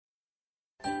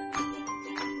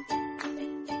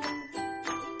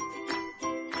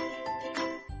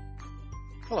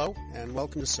Hello, and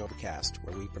welcome to Sobercast,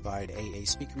 where we provide AA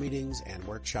speaker meetings and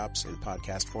workshops in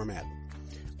podcast format.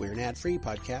 We're an ad-free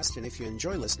podcast, and if you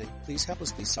enjoy listening, please help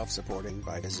us be self-supporting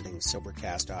by visiting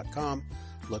Sobercast.com,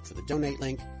 look for the donate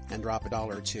link, and drop $1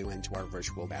 or $2 into our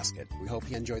virtual basket. We hope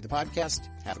you enjoy the podcast.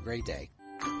 Have a great day.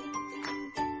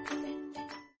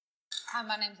 Hi,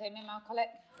 my name's Amy, I'm alcoholic.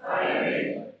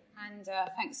 And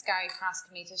thanks, Gary, for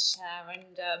asking me to share.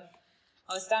 And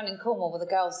I was down in Cornwall with the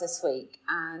girls this week,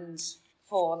 and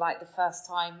for like the first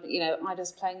time,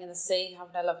 Ida's playing in the sea,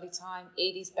 having a lovely time.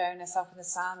 Edie's burying herself in the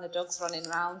sand, the dog's running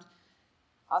around.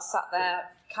 I sat there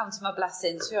counting my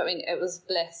blessings. You know what I mean? It was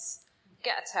bliss.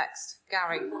 Get a text,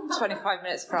 Gary, 25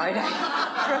 minutes Friday,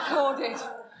 recorded.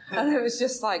 And it was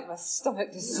just like my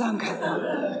stomach just sunk.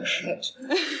 Shit.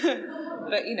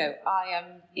 But, I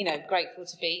am, grateful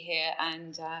to be here,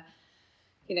 and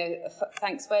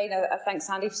thanks, Wayne. Thanks,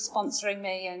 Andy, for sponsoring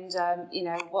me, and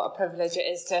what a privilege it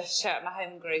is to share at my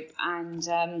home group and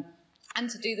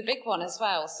to do the big one as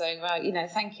well. So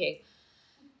thank you.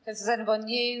 If there's anyone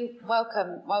new,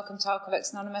 welcome to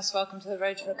Alcoholics Anonymous. Welcome to the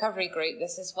Road to Recovery group.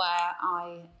 This is where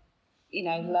I,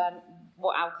 learned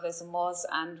what alcoholism was,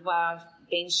 and where I've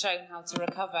been shown how to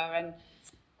recover, and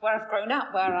where I've grown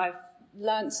up, where I've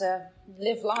learned to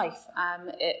live life.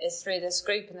 It is through this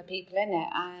group and the people in it.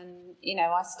 And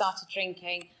I started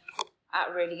drinking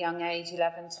at a really young age,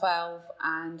 11, 12,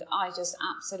 and I just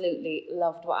absolutely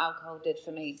loved what alcohol did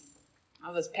for me.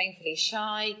 I was painfully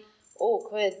shy,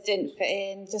 awkward, didn't fit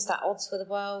in, just at odds with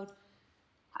the world.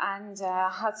 And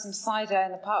I had some cider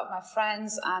in the park with my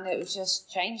friends, and it was just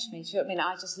changed me. Do you know what I mean?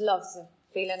 I just loved the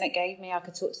feeling it gave me. I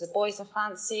could talk to the boys I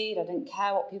fancied. I didn't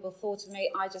care what people thought of me.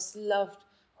 I just loved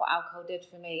what alcohol did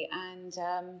for me, and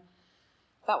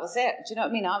that was it. Do you know what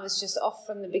I mean? I was just off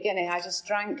from the beginning. I just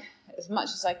drank as much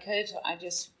as I could. I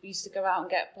just used to go out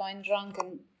and get blind drunk,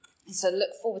 and so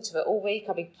look forward to it all week.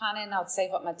 I'd be planning. I'd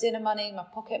save up my dinner money, my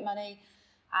pocket money,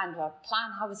 and I'd plan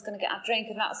how I was going to get a drink,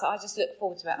 and that's. I just looked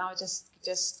forward to it, and I would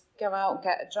just go out and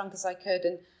get as drunk as I could.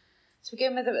 And to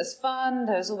begin with, it was fun.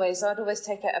 I'd always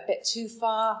take it a bit too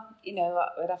far.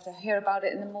 I'd have to hear about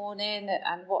it in the morning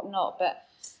and whatnot, but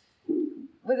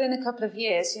within a couple of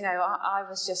years, I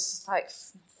was just like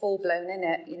full blown in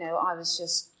it. I was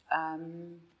just,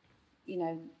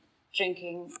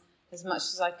 drinking as much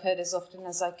as I could, as often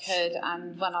as I could.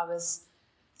 And when I was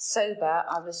sober,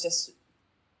 I was just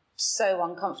so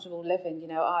uncomfortable living.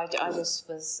 I just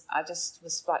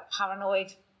was like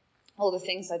paranoid. All the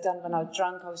things I'd done when I was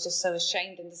drunk, I was just so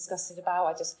ashamed and disgusted about.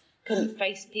 I just couldn't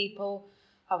face people.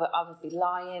 I would be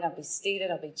lying. I'd be stealing.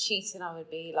 I'd be cheating. I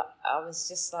was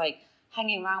just like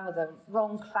hanging around with the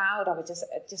wrong crowd. I would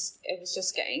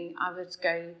I would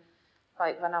go,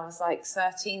 like when I was like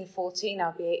 13, 14,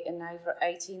 I'd be in over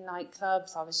 18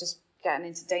 nightclubs. I was just getting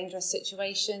into dangerous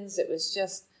situations. It's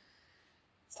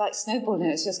like snowballing.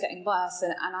 It was just getting worse.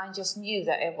 And I just knew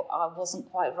that I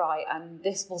wasn't quite right, and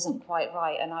this wasn't quite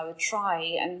right. And I would try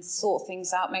and sort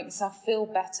things out, make myself feel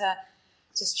better,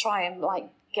 just try and like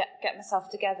get myself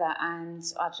together. And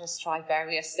I just tried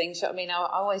various things. You know what I mean? I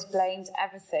always blamed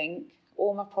everything,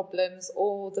 all my problems,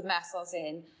 all the mess I was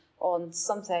in, on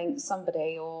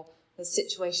somebody, or the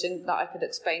situation that I could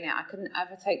explain it. I couldn't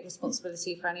ever take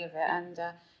responsibility for any of it. And,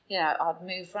 I'd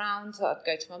move around. I'd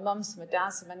go to my mum's, to my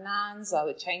dad's, to my nan's. I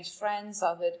would change friends.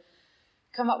 I would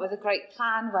come up with a great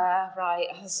plan where, right,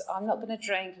 I'm not going to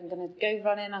drink. I'm going to go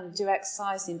running. I'm going to do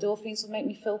exercise. The endorphins will make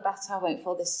me feel better. I won't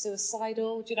feel this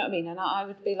suicidal. Do you know what I mean? And I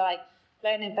would be like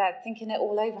laying in bed, thinking it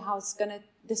all over,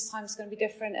 this time's going to be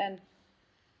different. And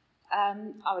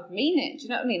I would mean it. Do you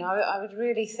know what I mean? I would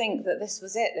really think that this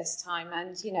was it this time.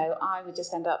 And, I would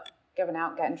just end up going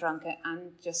out, getting drunk,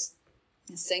 and just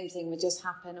the same thing would just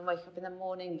happen, and wake up in the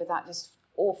morning with that just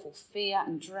awful fear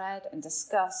and dread and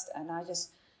disgust. And I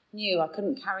just knew I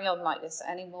couldn't carry on like this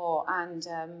anymore, and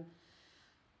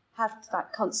had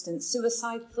that constant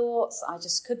suicide thoughts. I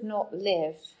just could not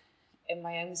live in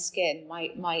my own skin. My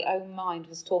own mind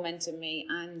was tormenting me,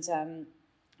 and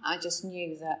I just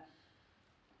knew that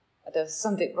there was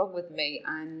something wrong with me,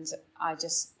 and I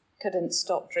just couldn't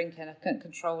stop drinking. I couldn't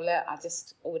control it. I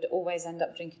just would always end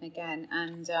up drinking again.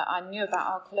 And I knew about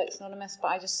Alcoholics Anonymous, but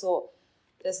I just thought,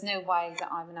 there's no way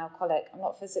that I'm an alcoholic. I'm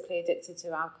not physically addicted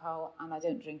to alcohol, and I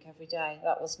don't drink every day.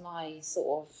 That was my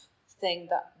sort of thing,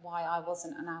 why I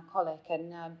wasn't an alcoholic.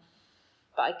 And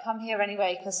but I come here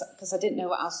anyway because I didn't know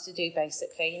what else to do,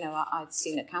 basically. I'd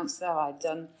seen a counsellor. I'd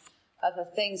done other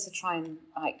things to try and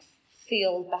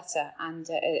feel better, and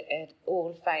it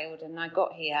all failed. And I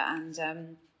got here,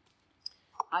 and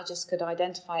I just could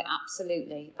identify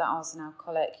absolutely that I was an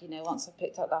alcoholic. Once I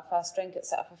picked up that first drink, it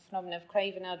set up a phenomenon of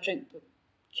craving. I'd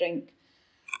drink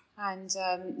And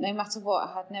no matter what,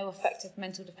 I had no effective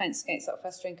mental defence against that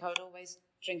first drink. I would always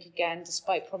drink again,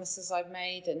 despite promises I've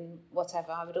made and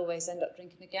whatever. I would always end up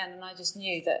drinking again, and I just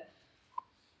knew that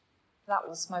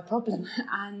was my problem.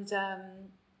 And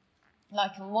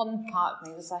like, in one part of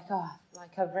me was like, oh,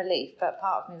 like a relief, but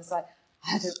part of me was like,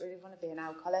 I don't really want to be an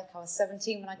alcoholic. I was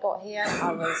 17 when I got here.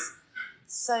 I was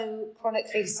so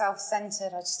chronically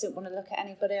self-centred. I just didn't want to look at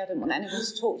anybody. I didn't want anyone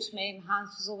to talk to me. My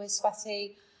hands was always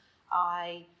sweaty.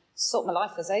 I thought my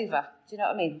life was over. Do you know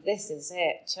what I mean? This is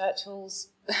it. Church halls.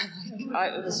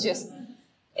 It was just.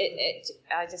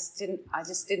 I just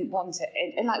didn't want it.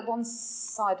 And like, one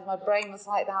side of my brain was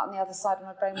like that, and the other side of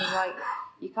my brain was like,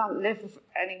 you can't live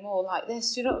anymore like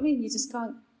this. Do you know what I mean? You just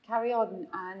can't carry on.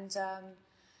 And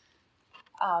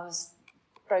I was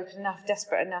broken enough,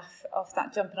 desperate enough off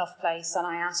that jumping off place, and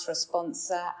I asked for a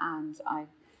sponsor, and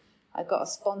I got a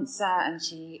sponsor, and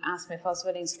she asked me if I was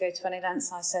willing to go to any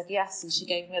lengths. I said yes, and she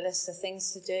gave me a list of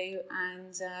things to do,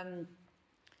 and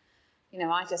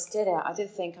I just did it. I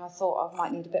thought I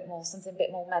might need something a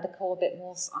bit more medical, a bit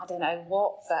more, I don't know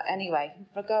what, but anyway,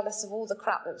 regardless of all the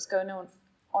crap that was going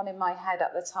on in my head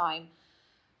at the time,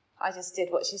 I just did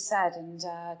what she said, and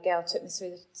Gail took me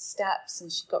through the steps,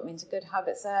 and she got me into good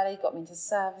habits early, got me into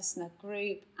service and a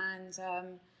group, and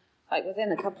like,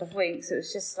 within a couple of weeks, it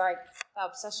was just like that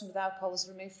obsession with alcohol was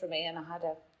removed from me, and I had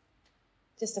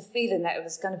just a feeling that it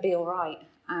was going to be all right.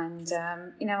 And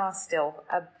I was still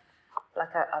a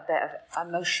bit of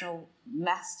emotional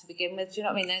mess to begin with. Do you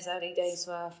know what I mean? Those early days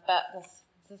were. But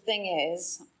the thing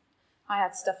is, I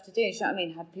had stuff to do. Do you know what I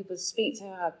mean? I had people to speak to.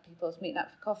 I had people to meet up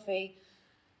for coffee.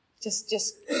 Just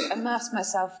immerse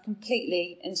myself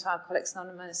completely into Alcoholics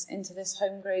Anonymous, into this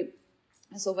home group.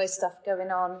 There's always stuff going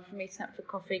on, meeting up for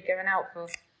coffee, going out for,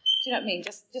 do you know what I mean?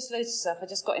 Just loads of stuff. I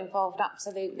just got involved,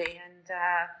 absolutely.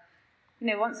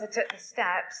 And, once I took the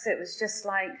steps, it was just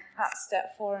like that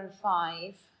step 4 and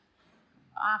 5.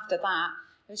 After that,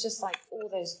 it was just like all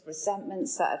those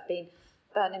resentments that had been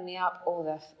burning me up, all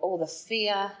the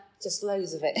fear, just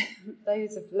loads of it,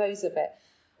 loads of it.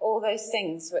 All those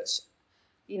things which,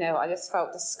 I just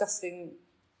felt disgusting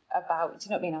about. Do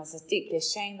you know what I mean? I was deeply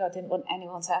ashamed. I didn't want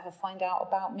anyone to ever find out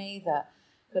about me, that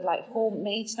could haunt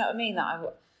me. Do you know what I mean?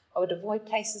 That I would avoid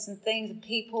places and things and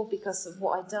people because of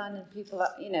what I'd done, and people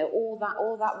that, all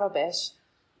that rubbish,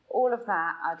 all of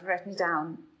that I'd written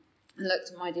down and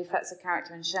looked at my defects of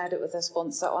character and shared it with a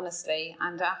sponsor, honestly.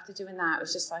 And after doing that, it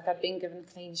was just like I'd been given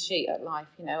a clean sheet at life.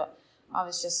 It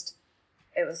was just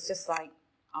like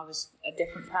I was a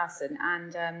different person,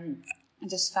 and I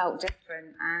just felt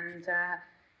different. And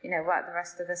worked the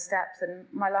rest of the steps, and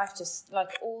my life just,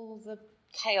 like, all the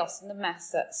chaos and the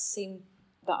mess that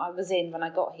I was in when I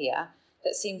got here,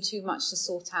 that seemed too much to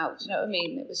sort out. Do you know what I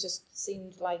mean? It was just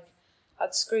seemed like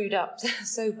I'd screwed up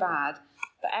so bad,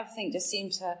 but everything just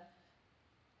seemed to,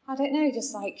 I don't know,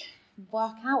 just like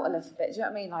work out a little bit. Do you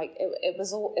know what I mean? Like, it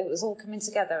was all coming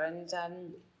together, and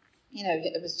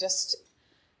it was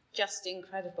just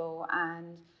incredible,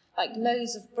 and like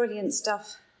loads of brilliant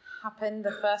stuff happened.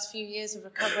 The first few years of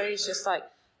recovery is just like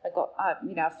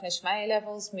I finished my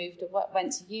A-levels,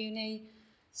 went to uni,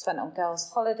 spent on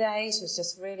girls' holidays, was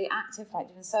just really active, like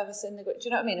doing service in the group. Do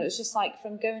you know what I mean? It was just like,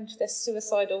 from going to this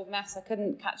suicidal mess, I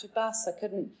couldn't catch a bus, I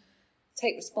couldn't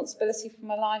take responsibility for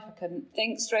my life, I couldn't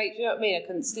think straight, do you know what I mean? I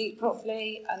couldn't sleep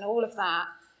properly, and all of that.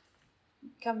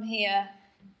 Come here,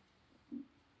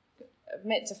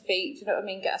 admit defeat, do you know what I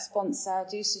mean? Get a sponsor,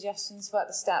 do suggestions, work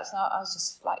the steps, and I was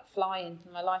just like flying,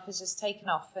 and my life has just taken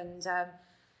off, and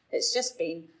it's just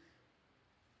been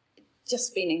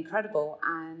incredible.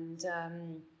 And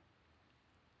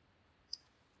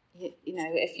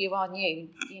if you are new,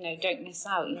 don't miss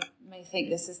out. You may think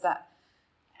this is that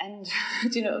end.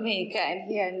 Do you know what I mean? Getting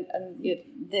here and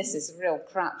this is real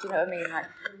crap. Do you know what I mean?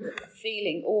 Like,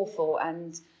 feeling awful,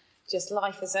 and just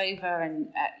life is over,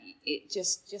 and it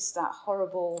just that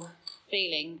horrible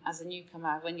feeling as a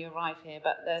newcomer when you arrive here.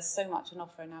 But there's so much on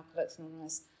offer in Alcoholics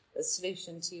Anonymous, the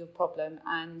solution to your problem,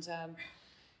 and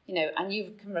and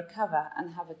you can recover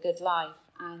and have a good life.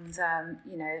 And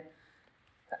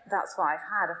that's what I've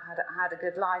had. I've had a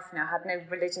good life. I had no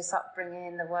religious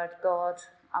upbringing, the word God.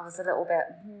 I was a little bit,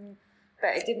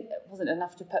 but it wasn't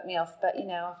enough to put me off. But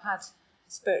I've had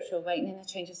spiritual awakening, a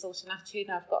change of thought and attitude,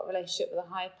 and I've got a relationship with a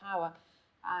higher power.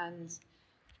 And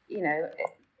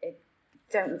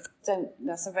don't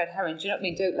that's a red herring. Do you know what I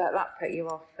mean? Don't let that put you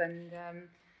off. And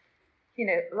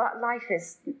life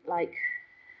is like,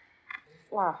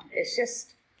 wow, it's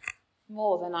just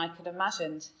more than I could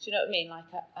imagine. Do you know what I mean? Like,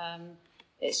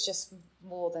 it's just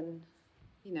more than,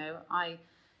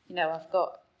 I've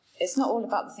got it's not all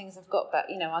about the things I've got, but,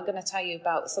 I'm going to tell you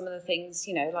about some of the things,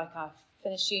 like I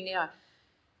finished uni, I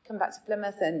come back to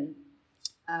Plymouth and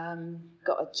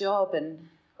got a job and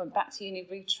went back to uni,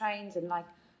 retrained, and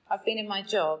I've been in my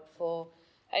job for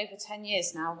over 10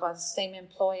 years now by the same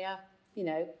employer.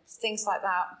 Things like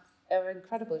that are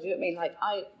incredible. Do you know what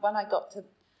I mean? When I got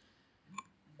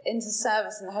into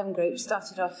service in the home group,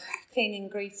 started off cleaning,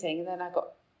 greeting, and then I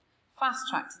got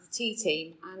fast-tracked to the tea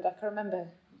team, and I can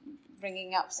remember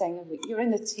ringing up saying, "You're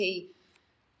in the tea,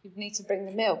 you need to bring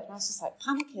the milk." And I was just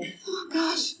panicking. Oh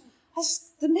gosh,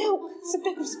 the milk, it's a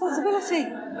big responsibility.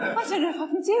 I don't know if I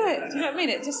can do it. Do you know what I mean?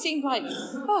 It just seemed like,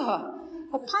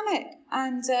 a panic.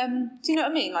 And do you know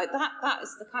what I mean? That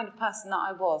is the kind of person that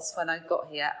I was when I got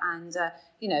here. And, to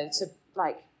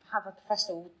have a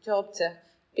professional job, to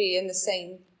be in the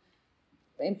same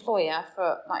employer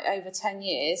for over 10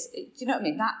 years, do you know what I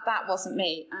mean? That wasn't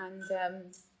me.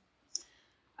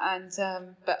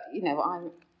 But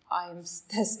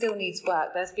there still needs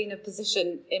work. There's been a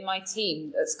position in my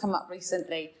team that's come up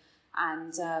recently,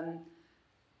 and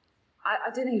I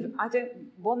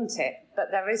don't want it,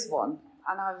 but there is one,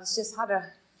 and I was just had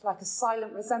a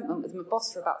silent resentment with my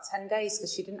boss for about 10 days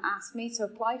because she didn't ask me to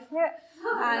apply for it,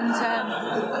 and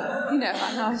and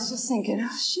I was just thinking,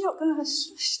 she's not going to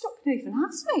even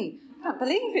ask me. I can't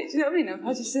believe it. Do you know what I mean?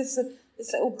 I just this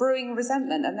little brewing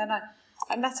resentment, and then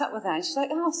I met up with her and she's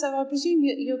like, so I presume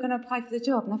you're going to apply for the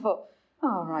job. And I thought,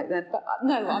 all right then. But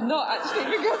no, I'm not actually,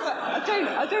 because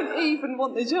I don't even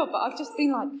want the job. But I've just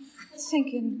been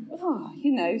thinking,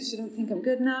 shouldn't think I'm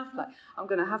good enough. I'm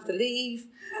going to have to leave. Do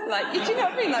you know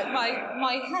what I mean?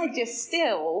 My head just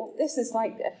still, this is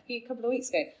a couple of weeks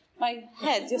ago, my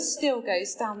head just still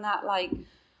goes down that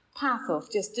path of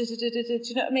just, do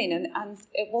you know what I mean? And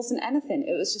it wasn't anything.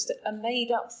 It was just a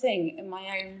made up thing in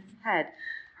my own head.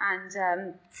 And,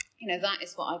 that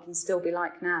is what I can still be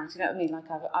like now. Do you know what I mean?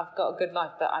 I've got a good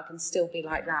life, but I can still be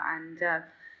like that. And,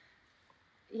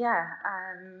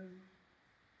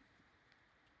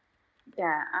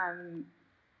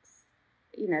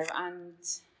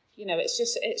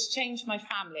 it's changed my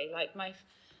family.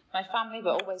 My family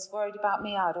were always worried about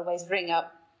me. I'd always ring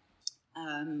up,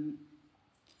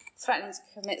 threatening to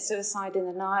commit suicide in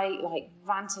the night,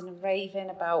 ranting and raving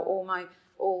about all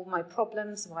my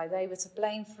problems, why they were to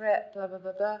blame for it, blah, blah,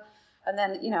 blah, blah. And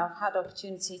then, I've had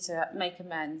opportunity to make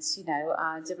amends.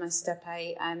 I did my step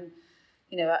 8 and,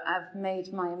 I've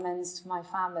made my amends to my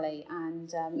family. And,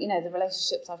 the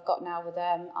relationships I've got now with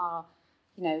them are,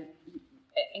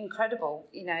 incredible.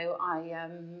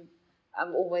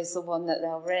 I'm always the one that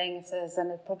they'll ring if there's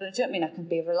any problem. Do you know what I mean? I can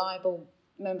be a reliable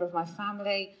member of my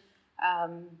family.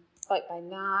 Like my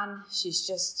nan, she's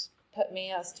just put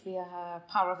me as to be her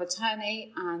power of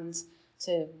attorney and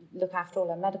to look after all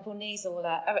her medical needs,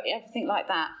 everything like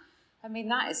that. I mean,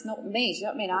 that is not me. Do you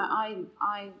know what I mean?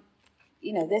 I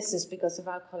this is because of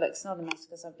Alcoholics Anonymous,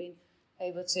 because I've been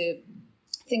able to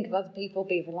think of other people,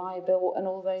 be reliable, and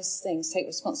all those things, take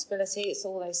responsibility. It's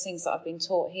all those things that I've been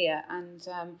taught here. And,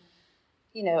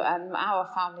 and our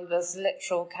family was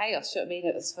literal chaos. Do you know what I mean?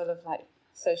 It was full of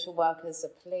social workers, the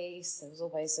police, there was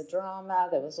always a drama,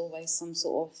 there was always some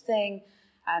sort of thing,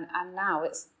 and now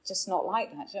it's just not like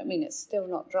that. Do you know what I mean? It's still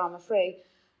not drama-free.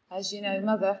 As you know,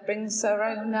 Mother brings her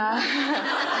own...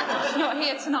 she's not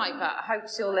here tonight, but I hope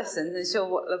she'll listen, and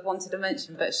she'll have wanted to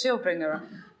mention, but she'll bring her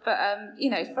on. But,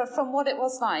 from what it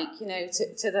was like,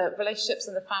 to the relationships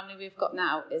and the family we've got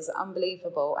now is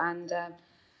unbelievable. And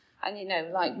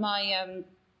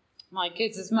my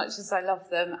kids, as much as I love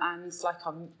them, and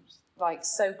I'm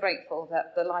so grateful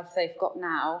that the life they've got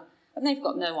now, and they've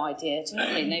got no idea, do you know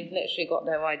what I mean? They've literally got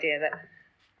no idea that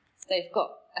they've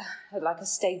got a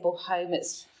stable home.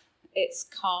 It's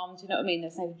calm, do you know what I mean?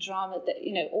 There's no drama,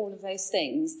 all of those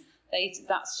things.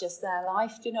 That's just their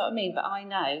life, do you know what I mean? But I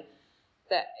know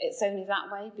that it's only that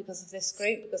way because of this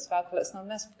group, because of Alcoholics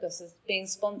Anonymous, because of being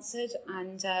sponsored,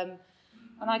 and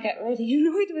I get really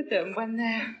annoyed with them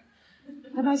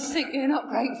and I just think, you're not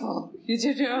grateful. You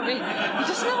do you know what I mean? You're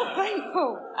just not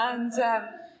grateful. And,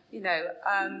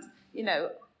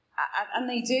 and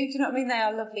they do you know what I mean? They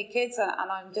are lovely kids,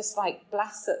 and I'm just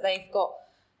blessed that they've got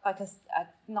a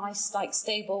nice,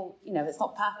 stable, it's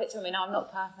not perfect. I mean, I'm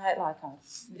not perfect, I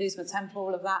lose my temper,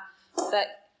 all of that. But,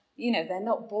 they're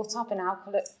not brought up in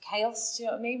alcoholic chaos, do you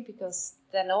know what I mean? Because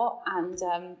they're not. And,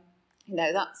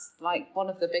 that's one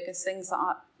of the biggest things that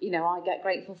I get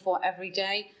grateful for every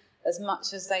day, as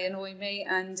much as they annoy me.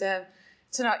 And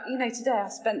tonight, today I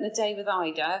spent the day with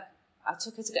Ida. I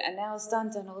took her to get her nails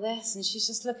done all this, and she's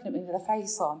just looking at me with her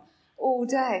face on all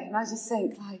day. And I just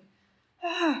think,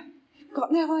 you've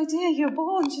got no idea you're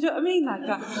born. Do you know what I mean?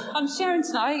 I'm sharing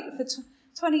tonight for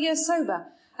 20 years sober,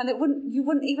 and you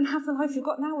wouldn't even have the life you've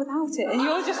got now without it, and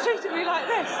you're just treating me like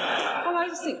this. And I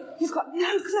just think, you've got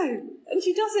no clue. And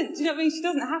she doesn't, do you know what I mean? She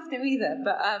doesn't have to either,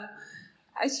 but,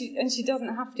 and she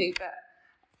doesn't have to, but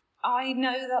I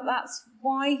know that that's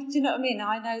why, do you know what I mean?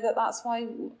 I know that that's why,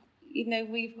 you know,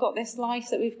 we've got this life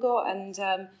that we've got, and,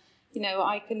 you know,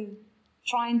 I can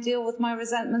try and deal with my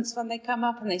resentments when they come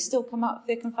up, and they still come up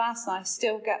thick and fast, and I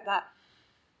still get that,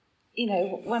 you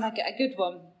know, when I get a good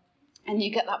one, and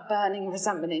you get that burning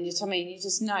resentment in you, I mean, you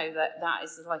just know that that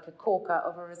is like a corker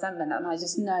of a resentment, and I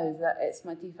just know that it's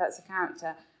my defects of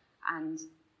character, and,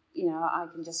 you know, I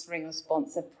can just ring a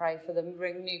sponsor, pray for them,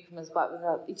 ring newcomers back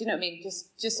without, do you know what I mean?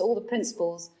 Just all the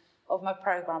principles of my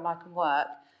programme I can work.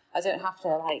 I don't have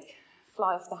to, like,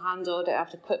 fly off the handle, I don't have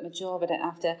to quit my job, I don't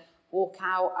have to walk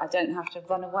out, I don't have to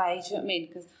run away, do you know what I mean?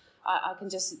 Because I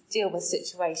can just deal with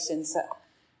situations that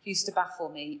used to baffle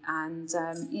me, and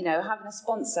you know, having a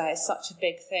sponsor is such a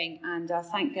big thing, and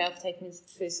thank Gail for taking me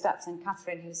through steps, and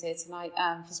Catherine, who's here tonight,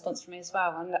 for sponsoring me as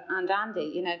well, and Andy,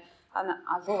 you know, and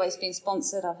I've always been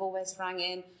sponsored, I've always rang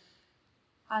in,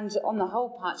 and on the whole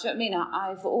part, do you know what I mean,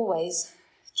 I've always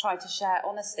tried to share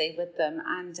honestly with them,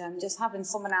 and just having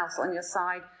someone else on your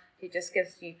side who just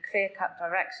gives you clear-cut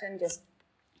direction, just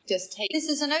take... This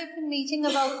is an open meeting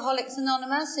of Alcoholics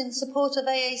Anonymous in support of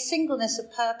AA's singleness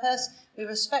of purpose. We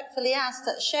respectfully ask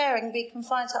that sharing be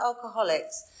confined to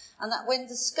alcoholics, and that when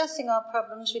discussing our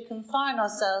problems, we confine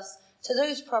ourselves to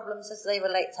those problems as they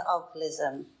relate to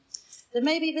alcoholism. There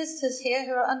may be visitors here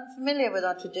who are unfamiliar with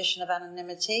our tradition of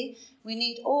anonymity. We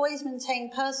need always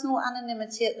maintain personal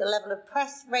anonymity at the level of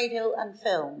press, radio and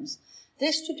films.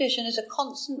 This tradition is a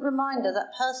constant reminder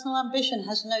that personal ambition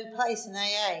has no place in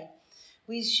AA.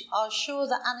 We are sure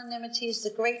that anonymity is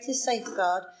the greatest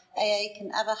safeguard AA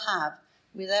can ever have.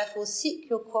 We therefore seek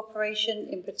your cooperation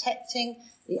in protecting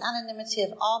the anonymity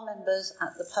of our members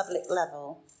at the public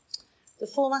level. The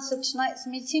format of tonight's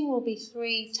meeting will be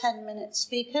 3 10-minute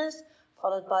speakers,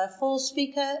 followed by a full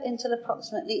speaker until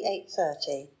approximately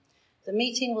 8:30. The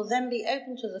meeting will then be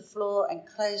open to the floor and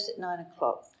closed at 9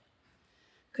 o'clock.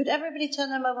 Could everybody turn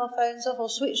their mobile phones off or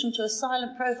switch them to a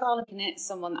silent profile? Looking at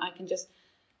someone, I can just...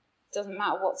 doesn't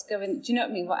matter what's going, do you know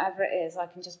what I mean, whatever it is, I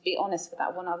can just be honest with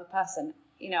that one other person.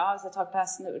 You know, I was the type of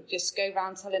person that would just go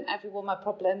around telling everyone my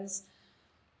problems,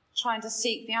 trying to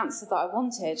seek the answer that I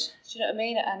wanted, do you know what I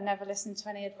mean, and never listen to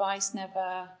any advice,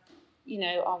 never, you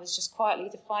know, I was just quietly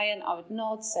defiant, I would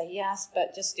nod, say yes,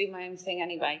 but just do my own thing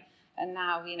anyway. And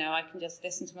now, you know, I can just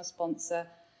listen to my sponsor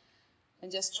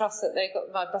and just trust that they've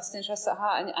got my best interests at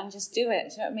heart, and just do it,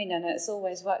 do you know what I mean? And it's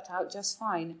always worked out just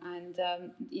fine, and,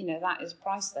 you know, that is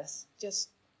priceless, just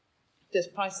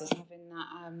priceless, having that,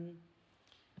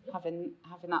 having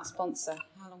that sponsor.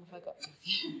 How long have I got?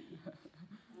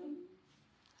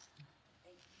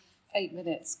 8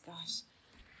 minutes, gosh.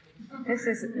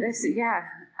 Yeah,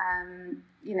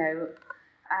 you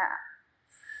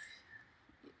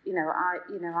know,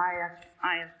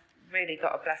 I have really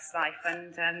got a blessed life,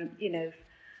 and you know,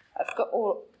 I've got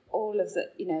all of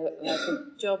the, you know, like a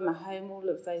job, my home, all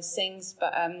of those things,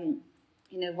 but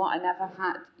you know, what I never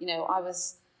had, you know,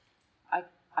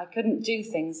 I couldn't do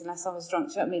things unless I was drunk,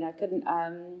 do you know what I mean? I couldn't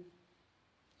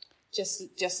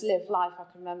just live life. I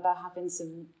can remember having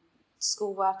some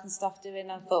schoolwork and stuff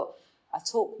doing. I thought, I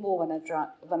talk more when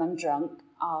I'm drunk.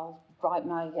 I'll write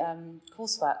my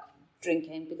coursework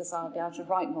drinking, because I'll be able to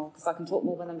write more because I can talk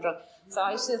more when I'm drunk. So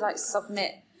I used to like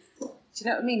submit, do you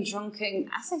know what I mean, drunken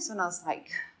essays when I was like,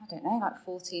 I don't know, like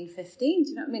 14, 15, do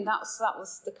you know what I mean? That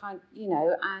was the kind, you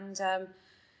know, and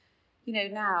you know,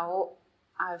 now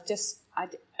I've just, I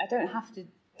don't have to, do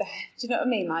you know what I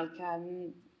mean, like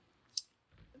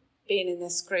being in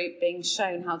this group, being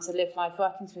shown how to live life,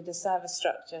 working through the service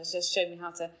structure has just shown me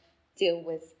how to deal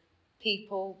with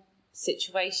people,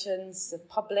 situations, the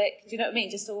public, do you know what I mean?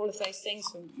 Just all of those things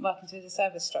from working through the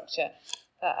service structure.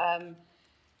 That,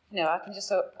 you know, I can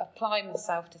just apply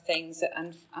myself to things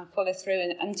and follow through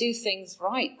and do things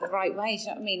right, the right way, do you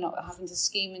know what I mean? Not having to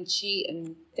scheme and cheat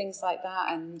and things like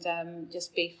that, and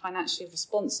just be financially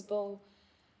responsible.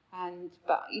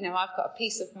 But, you know, I've got a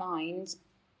peace of mind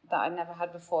that I never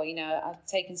had before. You know, I've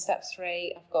taken step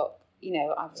 3. I've got, you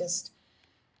know, I just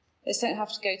don't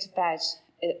have to go to bed,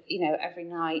 you know, every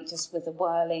night just with a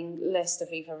whirling list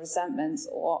of either resentments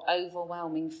or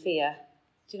overwhelming fear.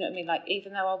 Do you know what I mean? Like,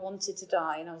 even though I wanted to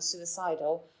die and I was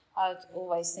suicidal, I'd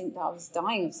always think that I was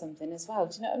dying of something as well.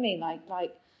 Do you know what I mean? Like I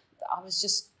was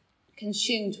just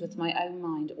consumed with my own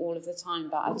mind all of the time,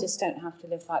 but I just don't have to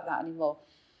live like that anymore.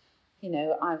 You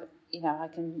know, I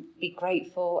can be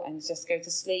grateful and just go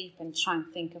to sleep and try and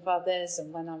think of others.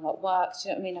 And when I'm at work, do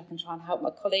you know what I mean? I can try and help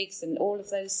my colleagues and all of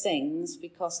those things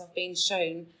because I've been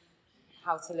shown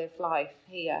how to live life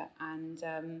here.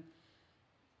 And,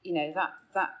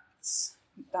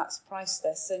 that's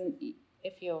priceless. And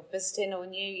if you're visiting or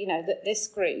new, that this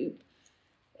group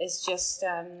is just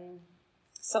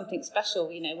something special.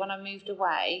 When I moved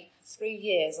away, 3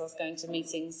 years I was going to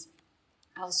meetings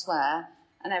elsewhere,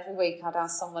 and every week I'd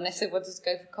ask someone if they wanted to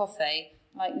go for coffee.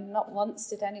 Like, not once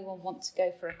did anyone want to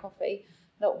go for a coffee.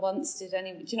 Not once did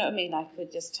anyone, do you know what I mean? I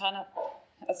could just turn up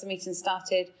as the meeting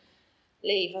started,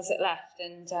 leave as it left,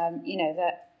 and,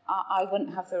 that I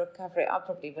wouldn't have the recovery. I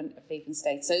probably wouldn't have even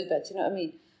stayed sober, do you know what I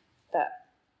mean? But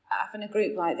having a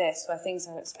group like this where things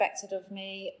are expected of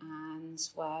me and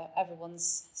where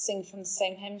everyone's singing from the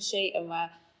same hymn sheet and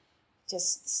where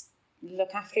just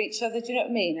look after each other, do you know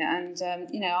what I mean? And,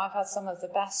 I've had some of the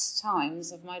best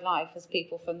times of my life as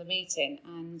people from the meeting,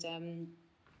 and,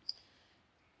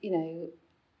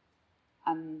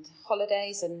 and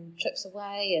holidays and trips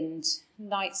away and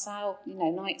nights out,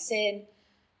 nights in,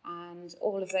 and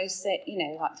all of those things,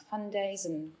 like fun days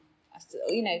and, do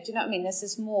you know what I mean? This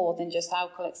is more than just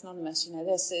Alcoholics Anonymous,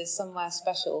 this is somewhere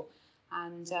special.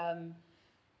 And,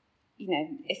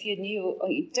 if you're new,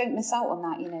 don't miss out on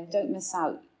that, don't miss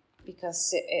out,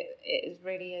 because it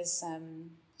really is,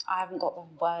 I haven't got the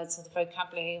words or the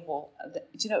vocabulary, do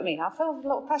you know what I mean? I feel a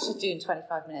lot of pressure doing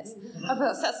 25 minutes. I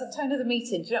feel that's the tone of the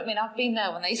meeting, do you know what I mean? I've been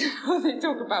there when they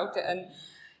talk about it, and,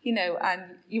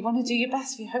 and you want to do your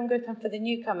best for your home group and for the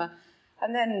newcomer.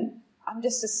 And then I'm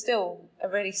just still a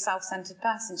really self-centred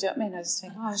person, do you know what I mean? I just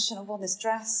think, I shouldn't have worn this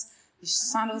dress, these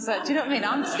sandals, do you know what I mean?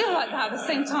 I'm still like that at the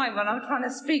same time when I'm trying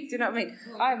to speak, do you know what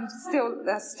I mean?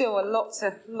 There's still a lot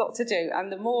to do,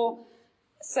 and the more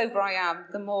sober I am,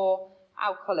 the more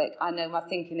alcoholic I know my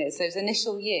thinking is. Those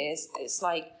initial years, it's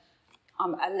like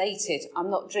I'm elated.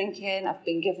 I'm not drinking. I've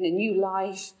been given a new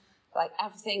life. Like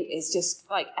everything just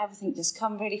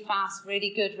come really fast,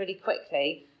 really good, really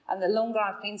quickly. And the longer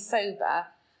I've been sober,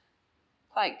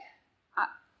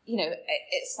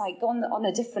 it's like on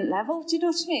a different level. Do you know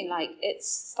what I mean? Like,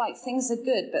 it's like things are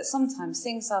good, but sometimes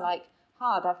things are like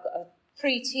hard. I've got a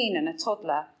pre-teen and a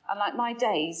toddler, and like my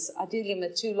days are dealing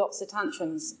with 2 lots of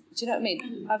tantrums. Do you know what I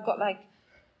mean? I've got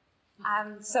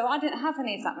so I didn't have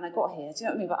any of that when I got here. Do you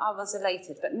know what I mean? But I was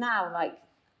elated. But now, I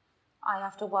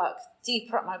have to work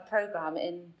deeper up my program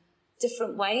in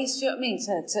different ways. Do you know what I mean?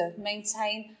 To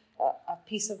maintain a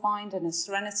peace of mind and a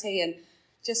serenity, and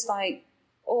just like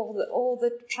all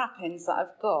the trappings that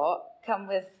I've got come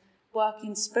with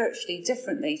working spiritually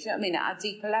differently. Do you know what I mean? At a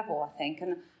deeper level, I think,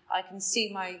 and I can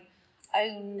see my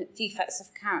own defects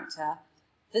of character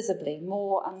visibly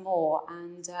more and more,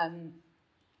 and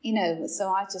so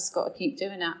I just got to keep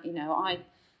doing that.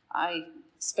 I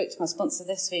spoke to my sponsor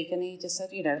this week, and he just said,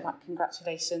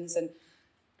 congratulations, and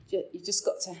you just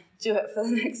got to do it for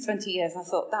the next 20 years. I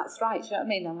thought, that's right. Do you know what I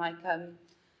mean? I'm like, I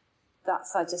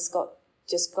just got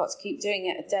to keep doing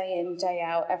it day in, day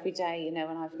out, every day. And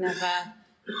I've never,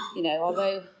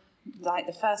 although. Like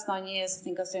the first 9 years, I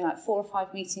think I was doing 4 or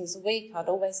 5 meetings a week. I'd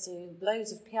always do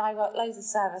loads of PI work, loads of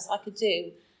service. I could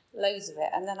do loads of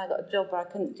it. And then I got a job where I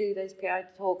couldn't do those PI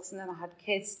talks, and then I had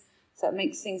kids, so it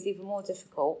makes things even more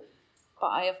difficult. But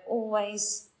I have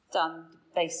always done the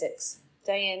basics,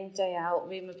 day in, day out,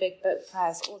 read my big book,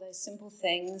 prayers, all those simple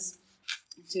things,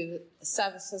 do as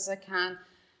service as I can.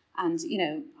 And,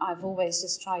 I've always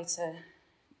just tried to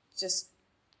just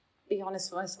be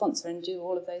honest with my sponsor and do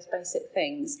all of those basic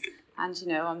things. And,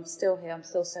 I'm still here, I'm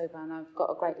still sober, and I've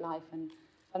got a great life, and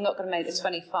I'm not going to make the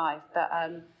 25, but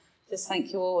just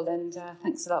thank you all, and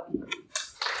thanks a lot.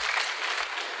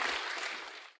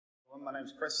 Well, my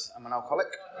name's Chris, I'm an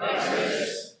alcoholic.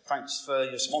 Thanks for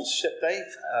your sponsorship,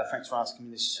 Dave. Thanks for asking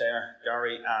me this chair,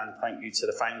 Gary, and thank you to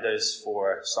the founders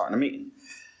for starting the meeting.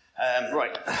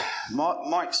 Right,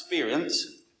 my experience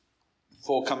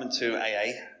before coming to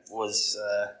AA was...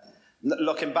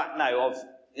 looking back now,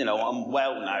 I'm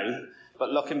well now, but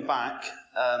looking back,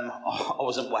 I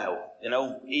wasn't well,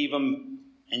 even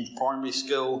in primary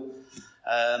school,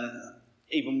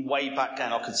 even way back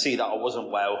then, I could see that I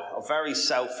wasn't well. A very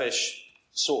selfish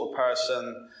sort of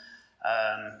person,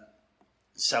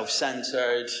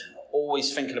 self-centered,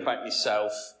 always thinking about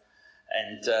myself,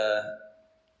 and I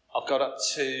got up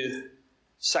to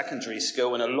secondary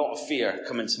school and a lot of fear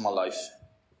come into my life.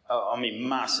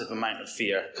 Massive amount of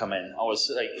fear come in. I was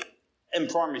in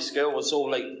primary school, it was all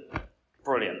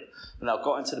brilliant. And I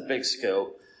got into the big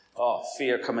school,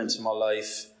 fear come into my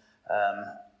life.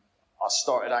 I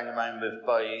started hanging around with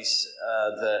boys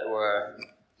that were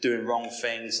doing wrong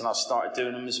things, and I started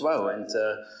doing them as well, and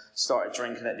started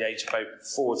drinking at the age of about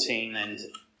 14 and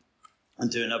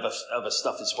doing other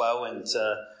stuff as well, and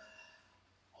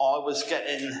I was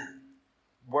getting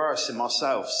worse in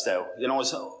myself still. You know, I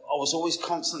was always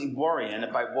constantly worrying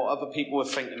about what other people were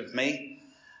thinking of me.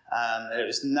 It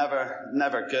was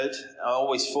never good. I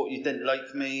always thought you didn't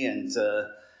like me, and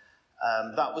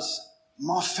that was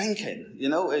my thinking. You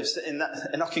know,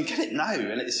 and I can get it now,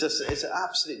 and it's an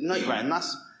absolute nightmare. And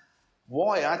that's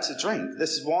why I had to drink.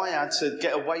 This is why I had to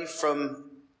get away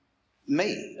from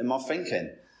me and my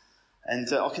thinking. And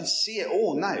I can see it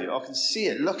all now. I can see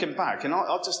it looking back. And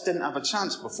I just didn't have a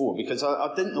chance before because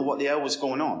I didn't know what the hell was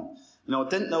going on. You know, I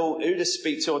didn't know who to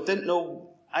speak to. I didn't know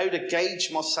how to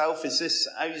gauge myself. Is this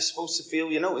how you're supposed to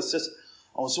feel? You know, it's just,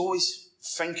 I was always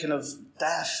thinking of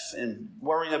death and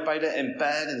worrying about it in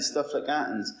bed and stuff like that.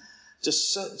 And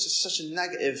just such a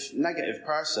negative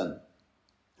person.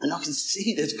 And I can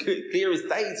see this clear as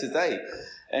day today.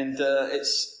 And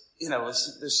it's, you know,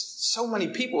 there's so many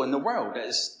people in the world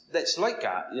that's like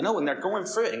that, you know, and they're going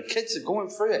through it, and kids are going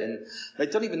through it, and they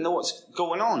don't even know what's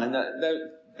going on, and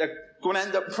they're going to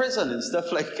end up in prison and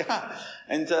stuff like that.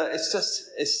 And it's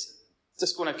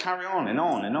just going to carry on and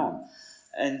on and on.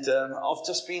 And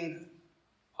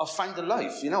I've found a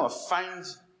life, you know, I've found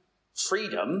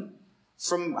freedom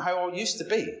from how I used to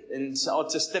be. And I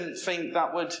just didn't think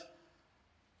that would,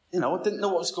 you know, I didn't know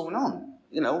what was going on.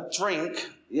 You know, drink,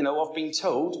 you know, I've been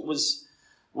told was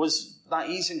that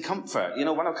ease and comfort. You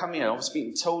know, when I come here, I was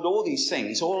being told all these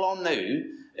things. All I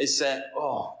knew is that,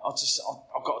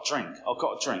 I've got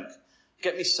to drink.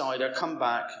 Get me cider, come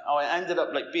back. I ended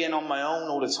up like being on my own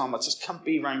all the time. I just can't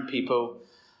be around people.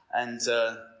 And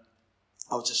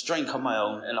I'll just drink on my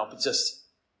own, and I'll be just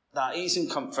that ease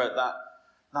and comfort,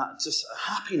 that just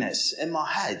happiness in my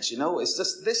head, you know. It's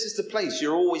just, this is the place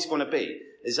you're always going to be,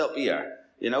 is up here,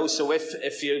 you know. So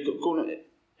if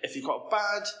you've got a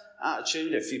bad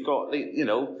attitude, if you've got, you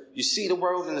know, you see the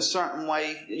world in a certain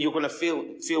way, you're going to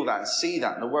feel that and see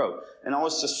that in the world. And I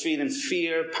was just feeling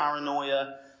fear,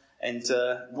 paranoia, and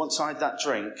once I had that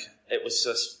drink, it was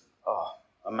just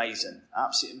amazing,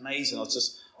 absolutely amazing.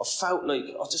 I felt like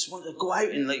I just wanted to go out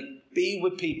and like be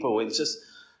with people, and just,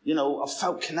 you know, I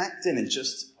felt connected, and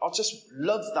I just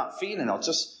loved that feeling. I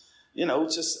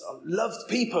loved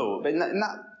people, and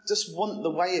that just wasn't the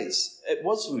way it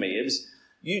was for me. It was,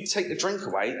 you take the drink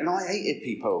away, and I hated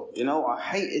people, you know. I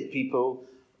hated people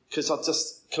because I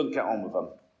just couldn't get on with them,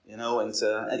 you know. And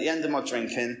at the end of my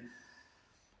drinking,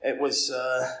 it was,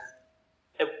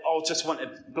 I just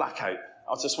wanted blackout.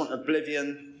 I just wanted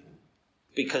oblivion,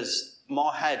 because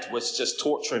my head was just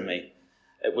torturing me.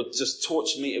 It would just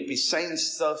torture me. It would be saying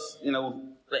stuff, you know,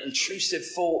 like intrusive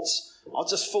thoughts. I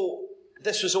just thought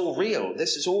this was all real.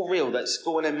 This is all real that's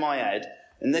going in my head.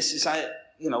 And this is how,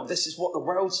 you know, this is what the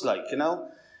world's like, you know.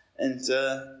 And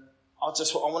I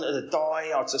wanted to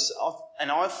die.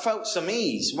 And I felt some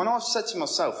ease. When I said to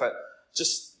myself,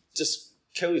 just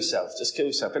kill yourself, just kill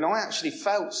yourself. And I actually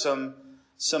felt some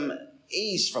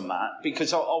ease from that,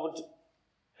 because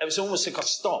it was almost like I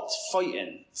stopped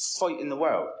fighting the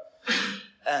world.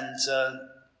 And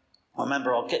I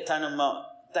remember I'll get down on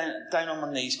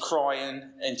my knees crying,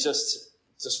 and just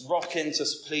rocking,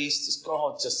 please,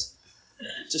 God, just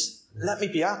let me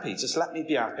be happy. Just let me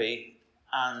be happy,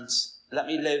 and let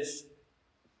me live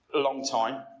a long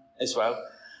time as well.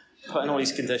 Put in all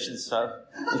these conditions, so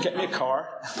and get me a car.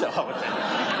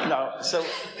 No. So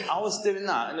I was doing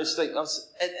that, and it's like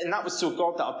and that was to a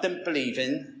God that I didn't believe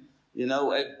in. You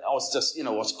know, I was just, you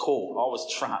know, I was caught. I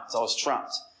was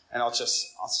trapped, and I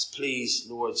just please,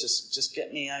 Lord, just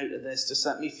get me out of this. Just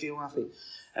let me feel happy.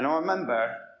 And I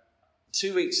remember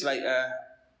 2 weeks later,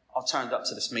 I turned up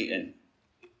to this meeting,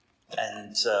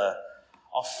 and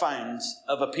I found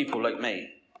other people like me,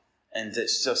 and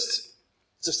it's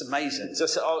just amazing.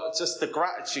 Just the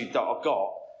gratitude that I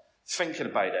got thinking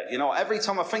about it. You know, every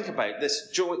time I think about this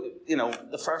joy, you know,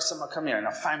 the first time I come here and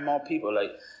I found more people,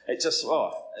 like, it's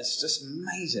just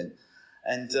amazing.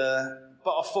 And,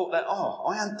 but I thought that,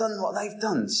 I hadn't done what they've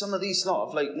done. Some of these lot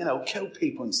have, like, you know, killed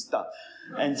people and stuff.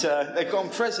 And they've gone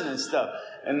to prison and stuff.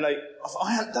 And, like,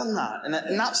 I hadn't done that. And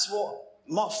that's what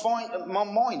my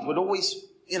mind would always,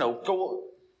 you know,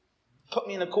 put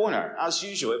me in a corner, as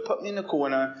usual. It put me in a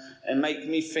corner and make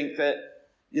me think that,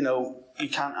 you know, you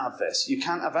can't have this. You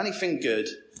can't have anything good.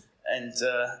 And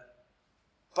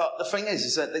but the thing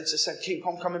is that they just said, keep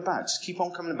on coming back. Just keep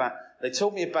on coming back. They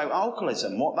told me about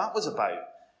alcoholism, what that was about.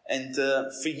 And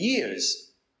for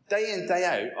years, day in, day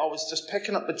out, I was just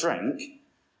picking up the drink,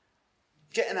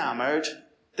 getting hammered,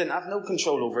 didn't have no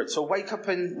control over it. So I wake up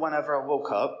whenever I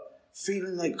woke up,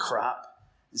 feeling like crap,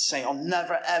 and say, I'm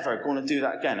never, ever going to do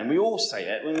that again. And we all say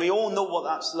it, and we all know what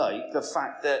that's like, the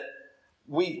fact that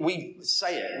we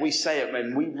say it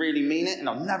when we really mean it, and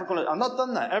I've not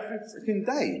done that every freaking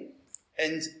day.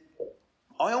 And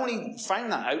I only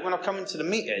found that out when I come into the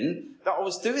meeting that I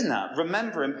was doing that,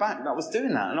 remembering back that I was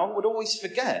doing that, and I would always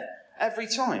forget every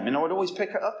time, and I would always pick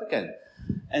it up again.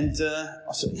 And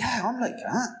I said, yeah, I'm like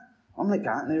that.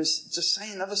 And it was just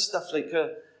saying other stuff like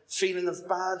feeling of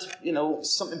bad,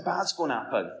 something bad's going to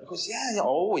happen. Because, yeah, I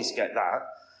always get that.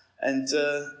 And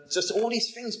just all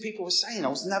these things people were saying, I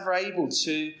was never able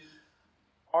to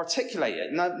articulate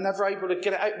it, never able to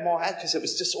get it out of my head because it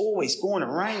was just always going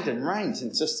around and round.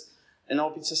 And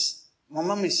I'll be just, my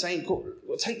mum is saying, go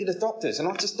take you to the doctors. And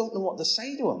I just don't know what to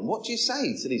say to them. What do you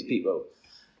say to these people?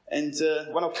 And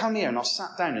when I come here and I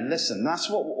sat down and listen, that's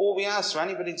what all we ask for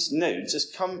anybody that's new.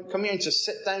 Just come here and just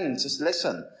sit down and just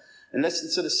listen. And listen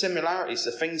to the similarities,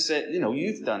 the things that,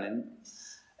 you've done.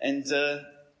 And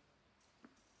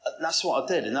that's what I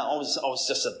did. And I was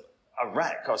just a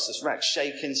wreck. I was just wrecked,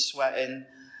 shaking, sweating.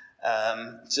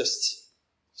 Just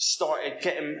started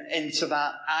getting into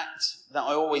that act that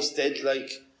I always did,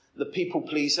 like the people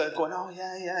pleaser, going, oh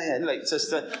yeah, like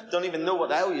just don't even know what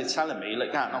the hell you're telling me,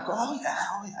 like that. And I'll go, oh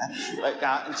yeah, like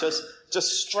that, and just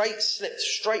slipped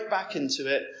straight back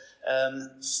into it.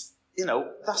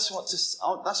 That's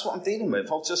what I'm dealing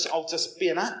with. I'll just be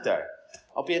an actor.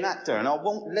 I'll be an actor, and I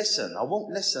won't listen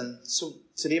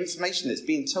to the information that's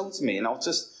being told to me, and I'll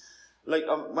just, like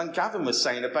when Gavin was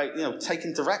saying about,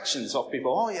 taking directions off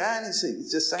people, oh yeah, and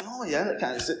he's just saying, oh yeah,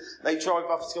 they drive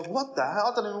off and go, what the hell,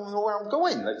 I don't even know where I'm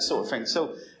going, like sort of thing.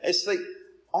 So it's like,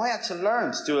 I had to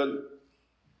learn to do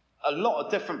a lot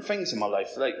of different things in my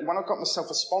life. Like when I got myself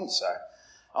a sponsor,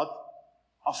 I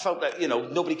felt that,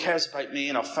 nobody cares about me,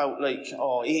 and I felt like,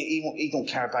 oh, he don't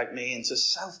care about me, and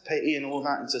just self-pity and all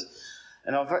that,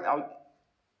 and I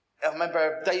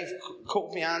remember Dave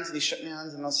caught my hand and he shook my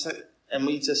hand, and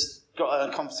we just got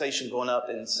a conversation going up,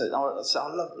 and said, I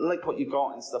like what you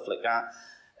got and stuff like that.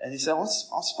 And he said, I'll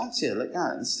sponsor you like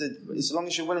that. And said, as long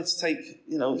as you're willing to take,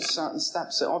 certain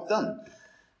steps that I've done.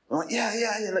 I'm like, yeah,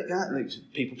 like that. Like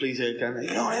people pleaser again.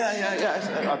 Like, oh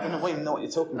yeah. I don't even know what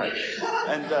you're talking about.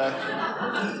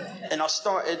 And I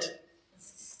started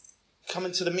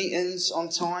coming to the meetings on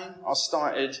time. I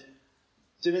started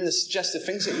doing the suggestive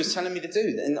things that he was telling me to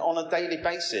do, and on a daily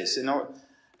basis.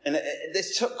 And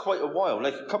this took quite a while,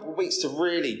 like a couple of weeks to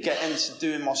really get into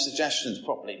doing my suggestions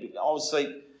properly. I was like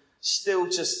still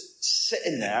just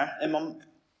sitting there in my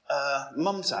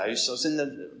mum's house. I was in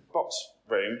the box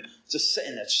room, just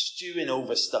sitting there stewing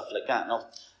over stuff like that. And I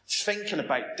was thinking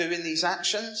about doing these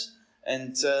actions,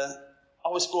 and I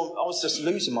was just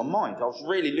losing my mind. I was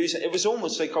really losing. It was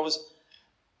almost like I was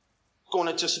going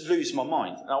to just lose my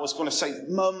mind. And I was going to say,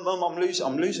 Mum,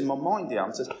 I'm losing my mind here.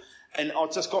 And I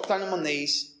just got down on my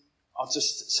knees. I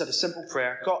just said a simple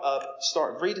prayer, got up,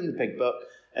 started reading the big book,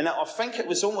 and I think it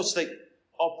was almost like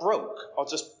I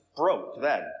just broke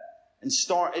then, and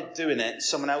started doing it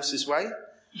someone else's way.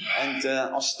 And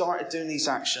I started doing these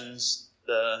actions,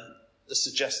 the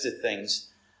suggested things,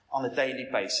 on a daily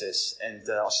basis, and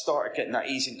I started getting that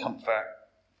ease and comfort.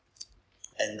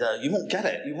 And you won't get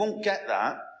it. You won't get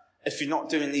that if you're not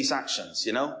doing these actions,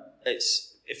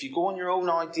 It's if you go on your own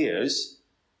ideas,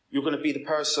 you're going to be the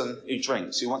person who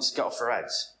drinks, who wants to get off their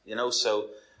heads, So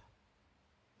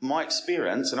my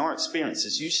experience and our experience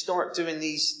is you start doing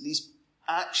these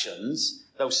actions,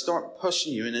 they'll start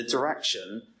pushing you in a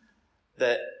direction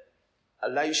that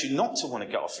allows you not to want to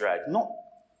get off your head, not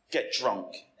get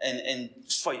drunk and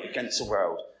fight against the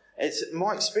world. It's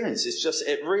my experience. It's just,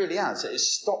 it really has. It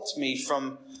has stopped me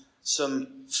from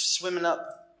some swimming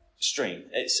upstream.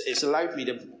 It's allowed me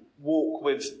to walk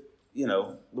with,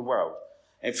 the world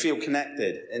and feel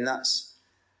connected. And that's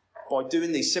by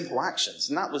doing these simple actions.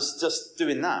 And that was just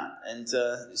doing that. And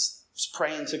it's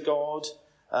praying to God.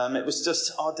 It was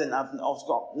just, I've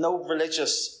got no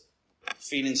religious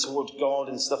feelings towards God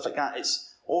and stuff like that.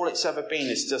 All it's ever been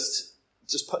is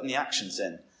just putting the actions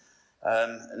in.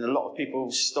 And a lot of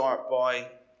people start by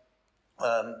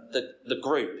the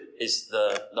group is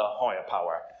the higher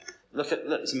power. Look,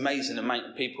 it's amazing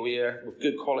amount of people here with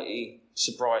good quality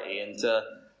sobriety, and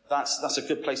that's a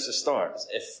good place to start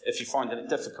if you're finding it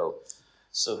difficult.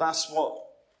 So that's what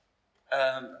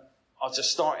I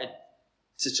just started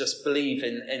to just believe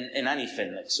in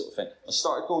anything, that sort of thing. I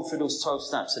started going through those 12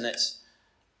 steps, and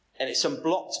it's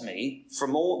unblocked me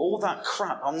from all that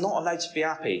crap. I'm not allowed to be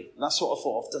happy. That's what I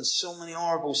thought. I've done so many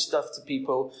horrible stuff to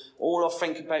people. All I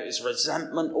think about is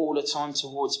resentment all the time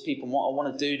towards people and what I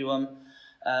want to do to them.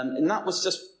 And that was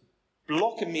just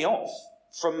blocking me off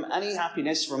from any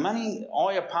happiness, from any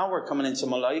higher power coming into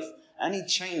my life, any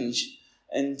change.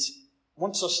 And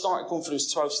once I started going through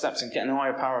those 12 steps and getting a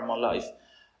higher power in my life,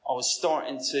 I was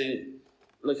starting to,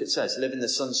 like it says, live in the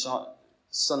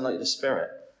sunlight of the Spirit.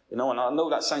 You know, and I know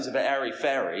that sounds a bit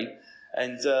airy-fairy,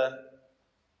 and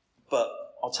but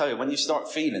I'll tell you, when you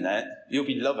start feeling it, you'll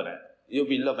be loving it. You'll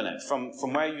be loving it. From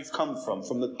where you've come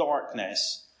from the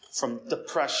darkness, from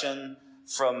depression,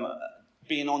 from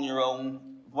being on your own.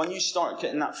 When you start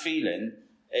getting that feeling,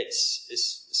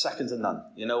 it's second to none.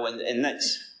 You know, and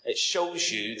it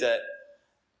shows you that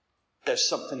there's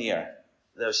something here.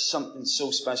 There's something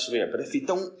so special here. But if you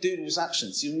don't do those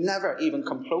actions, you never even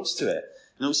come close to it.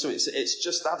 You know, so it's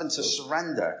just having to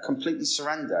surrender, completely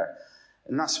surrender.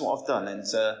 And that's what I've done. And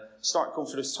start going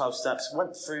through those 12 steps.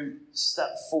 Went through step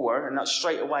 4, and that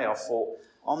straight away I thought,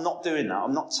 I'm not doing that.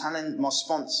 I'm not telling my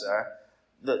sponsor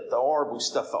the horrible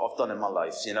stuff that I've done in my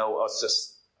life. You know,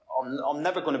 I'm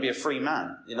never going to be a free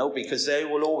man, you know, because they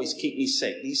will always keep me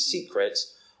sick. These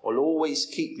secrets will always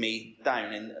keep me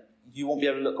down, and you won't be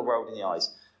able to look the world in the eyes.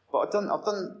 But I've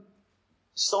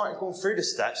started going through the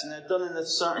steps, and they're done in a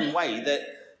certain way that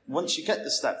once you get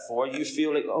to step 4, you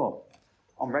feel like, oh,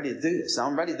 I'm ready to do this.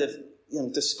 I'm ready to,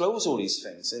 disclose all these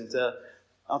things. And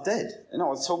I did. And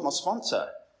I told my sponsor.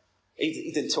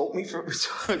 He didn't talk to me for a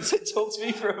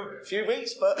few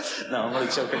weeks, but no, I'm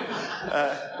only joking.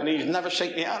 And he'd never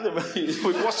shake me hand. He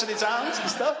was washing his hands and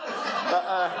stuff.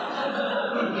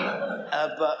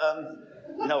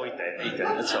 No, he didn't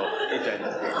at all. He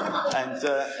didn't. And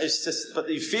it's just, but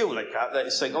you feel like that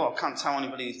it's like, oh, I can't tell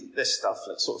anybody this stuff,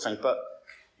 that sort of thing. But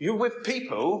you're with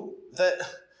people that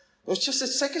are just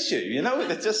as sick as you, you know.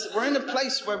 We're in a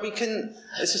place where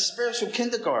it's a spiritual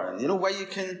kindergarten, you know, where you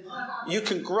can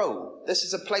grow. This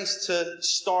is a place to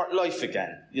start life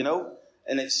again, you know.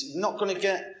 And it's not going to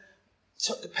get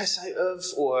took the piss out of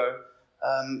or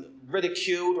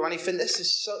ridiculed or anything. This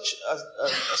is such a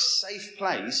safe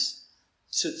place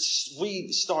to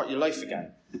restart your life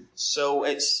again. So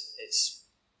it's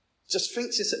just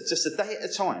thinks it's just a day at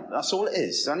a time. That's all it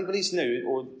is. So anybody's new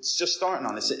or just starting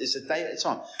on this, it's a day at a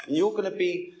time. And you're going to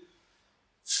be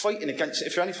fighting against,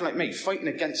 if you're anything like me, fighting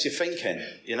against your thinking,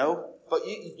 you know. But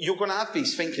you're going to have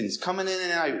these thinkings coming in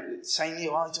and out, saying, I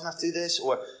don't have to do this,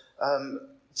 or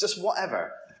just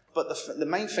whatever. But the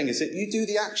main thing is that you do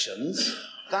the actions,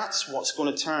 that's what's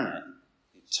going to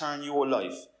turn your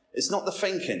life. It's not the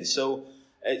thinking. So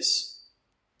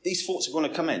these thoughts are going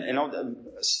to come in. And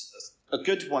a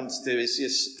good one to do is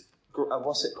just,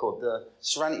 what's it called? The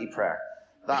Serenity Prayer.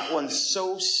 That one's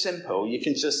so simple. You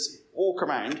can just walk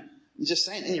around and just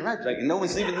say it in your head, like no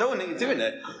one's even knowing that you're doing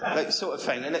it, like sort of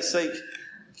thing. And it's like,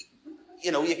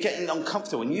 you're getting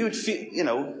uncomfortable. And you would feel,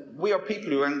 we are people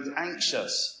who are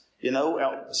anxious.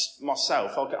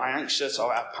 Myself, I'll get anxious.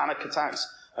 I'll have panic attacks.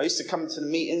 I used to come to the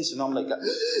meetings and I'm like,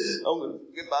 I'm going to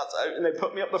get that out. And they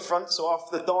put me up the front, so I have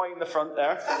to die in the front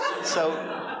there. So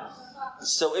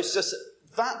it's just,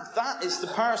 that is the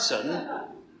person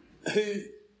who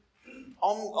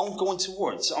I'm going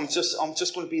towards. I'm just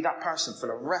going to be that person for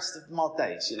the rest of my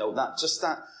days. Just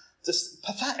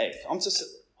pathetic. I'm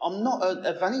not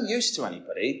of any use to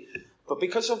anybody, but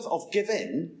because I've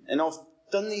given and I've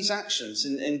done these actions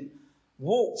and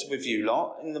walked with you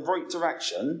lot in the right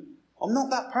direction, I'm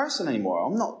not that person anymore.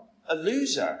 I'm not a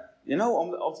loser. My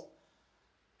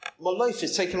life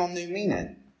is taking on new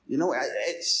meaning.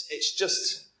 It's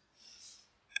just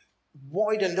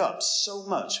widened up so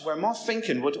much where my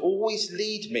thinking would always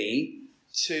lead me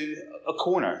to a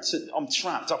corner. I'm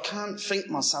trapped. I can't think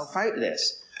myself out of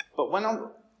this. But when I'm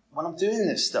doing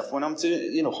this stuff, when I'm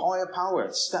doing, higher power,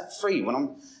 step 3, when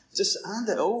I'm just hand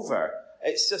it over,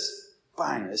 it's just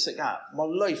bang. It's like that. My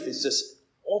life is just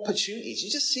opportunities. You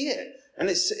just see it. And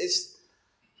it's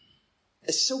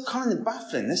so kind of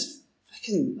baffling. This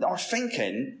our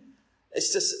thinking,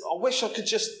 it's just, I wish I could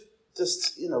just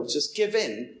give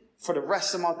in for the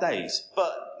rest of my days.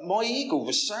 But my ego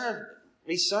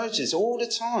resurges all the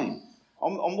time.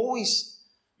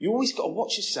 You always got to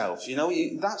watch yourself,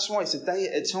 that's why it's a day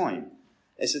at a time.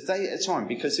 It's a day at a time,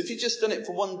 because if you just done it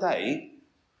for one day,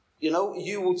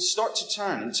 you will start to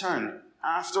turn and turn.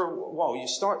 After a while, you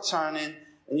start turning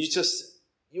and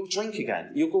you'll drink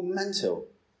again. You'll go mental.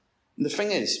 And the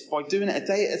thing is, by doing it a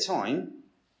day at a time,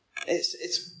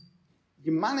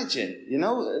 you're managing,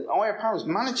 higher power is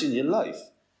managing your life.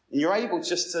 And you're able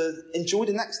just to enjoy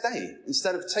the next day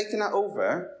instead of taking that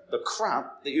over, the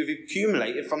crap that you've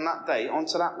accumulated from that day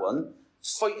onto that one,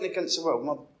 fighting against the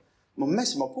world. My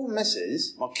poor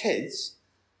missus, my kids,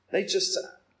 they just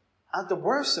had the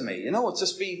worst of me. I'd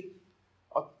just be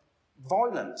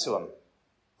violent to them.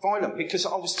 violent, because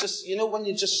I was just, when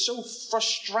you're just so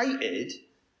frustrated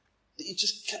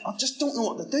that I just don't know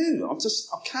what to do. I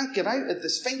can't get out of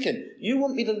this thinking. You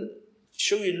want me to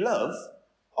show you love?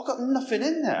 I've got nothing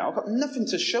in there. I've got nothing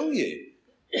to show you.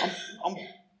 I'm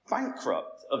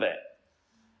bankrupt of it.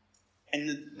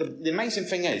 And the amazing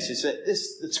thing is that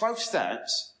the 12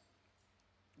 steps,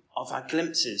 I've had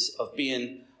glimpses of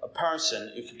being a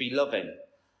person who could be loving.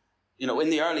 In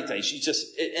the early days,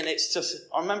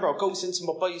 I remember I goes into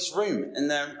my buddy's room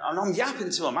and I'm yapping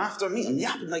to him after I meet him,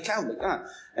 yapping like that.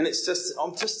 And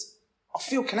I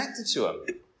feel connected to him,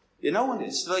 and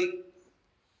it's like,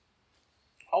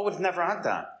 I would have never had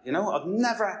that, I've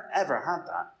never, ever had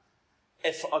that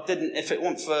if it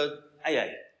weren't for AA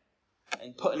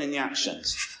and putting in the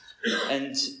actions.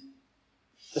 And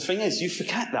the thing is, you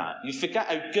forget that. You forget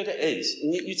how good it is.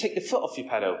 And you take the foot off the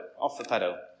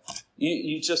pedal.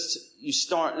 You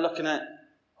start looking at,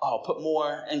 I'll put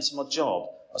more into my job.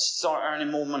 I'll start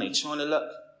earning more money, trying to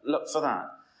look for that.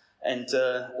 And,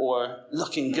 or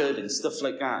looking good and stuff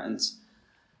like that. And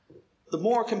the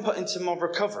more I can put into my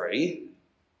recovery,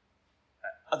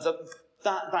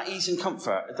 that ease and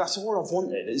comfort, that's all I've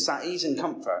wanted, is that ease and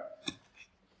comfort.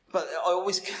 But I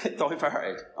always get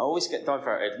diverted.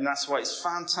 And that's why it's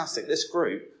fantastic. This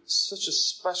group, such a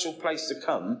special place to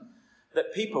come,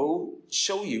 that people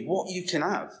show you what you can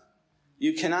have.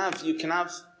 You can have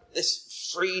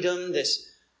this freedom, this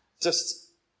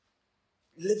just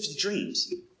live your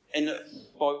dreams. And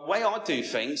by the way I do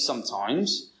things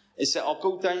sometimes is that I'll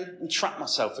go down and trap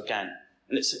myself again.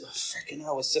 And it's like, freaking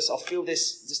hell, I feel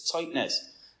this tightness.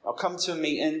 I'll come to a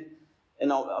meeting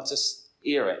and I'll just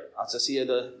hear it. I'll just hear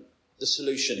the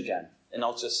solution again. And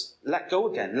I'll just let go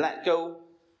again. Let go.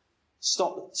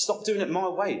 Stop doing it my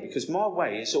way, because my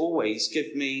way has always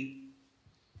given me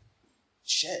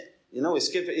shit.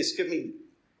 It's given me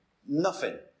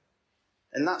nothing.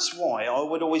 And that's why I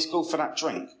would always go for that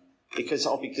drink, because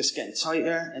I'll be just getting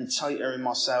tighter and tighter in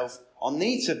myself. I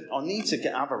need to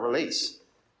have a release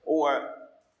or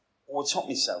top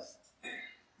myself.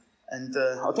 And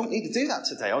I don't need to do that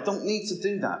today. I don't need to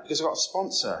do that because I've got a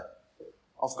sponsor.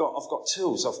 I've got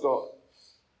tools.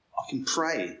 I can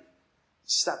pray.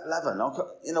 Step 11. I've got,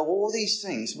 all these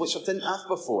things which I didn't have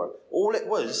before. All it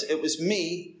was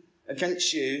me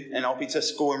against you, and I'll be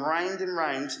just going round and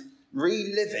round,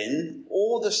 reliving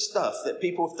all the stuff that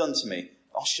people have done to me.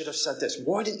 I should have said this.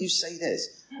 Why didn't you say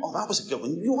this? Oh, that was a good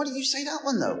one. Why didn't you say that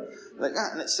one though? Like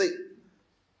that. And it's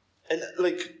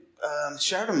like,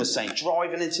 Sheridan was saying,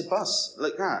 driving into bus,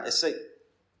 like that. It's like,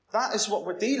 that is what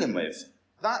we're dealing with.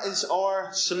 That is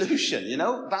our solution,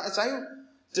 That is how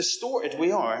distorted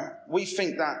we are. We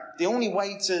think that the only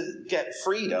way to get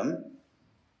freedom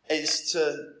is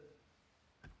to,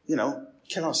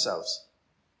 kill ourselves.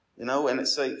 And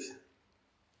it's like,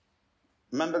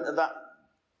 remember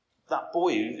that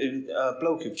boy,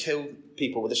 bloke who killed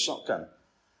people with a shotgun?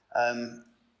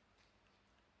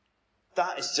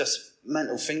 That is just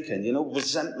mental thinking,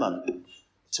 resentment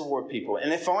toward people.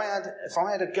 And if I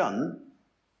had a gun,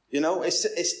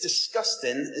 it's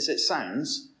disgusting as it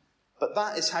sounds, but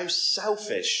that is how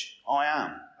selfish I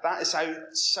am. That is how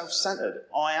self-centered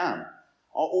I am.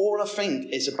 All I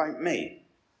think is about me.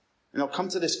 And I'll come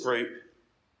to this group,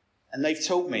 and they've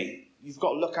told me, you've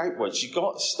got to look outwards. You've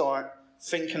got to start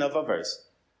thinking of others.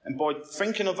 And by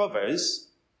thinking of others,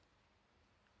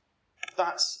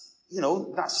 that's,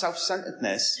 that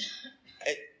self-centeredness,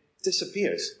 it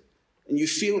disappears. And you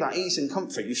feel that ease and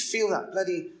comfort. You feel that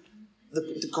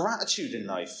the gratitude in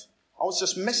life. I was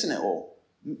just missing it all.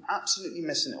 Absolutely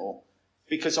missing it all.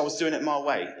 Because I was doing it my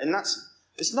way. And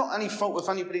it's not any fault of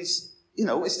anybody's,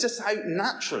 it's just how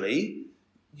naturally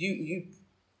you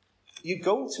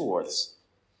go towards.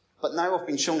 But now I've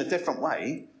been shown a different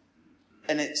way.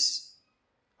 And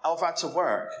I've had to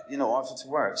work,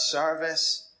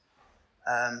 service,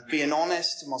 being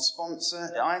honest to my sponsor.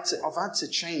 I've had to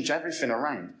change everything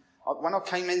around. When I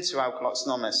came into Alcoholics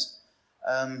Anonymous,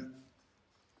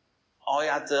 I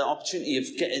had the opportunity of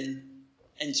getting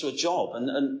into a job, and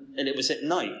it was at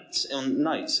night, on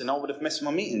nights, and I would have missed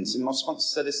my meetings, and my sponsor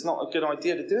said it's not a good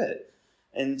idea to do it.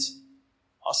 And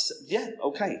I said, yeah,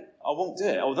 okay, I won't do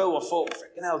it. Although I thought,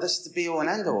 freaking hell, this is the be-all and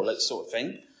end-all, like, sort of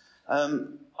thing. I'll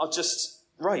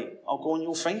go on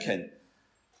your thinking.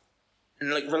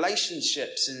 And like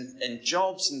relationships and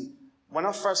jobs, and when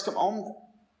I first come on,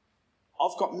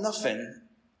 I've got nothing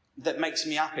that makes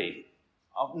me happy.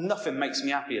 Nothing makes me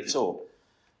happy at all.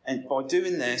 And by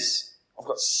doing this,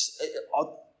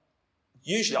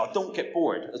 usually I don't get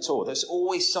bored at all. There's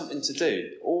always something to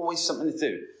do.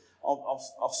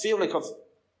 I feel like I've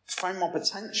found my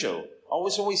potential. I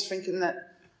was always thinking that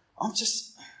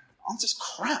I'm just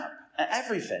crap at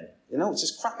everything.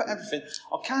 Just crap at everything.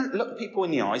 I can't look people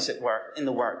in the eyes at work, in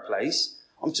the workplace.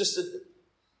 I'm just a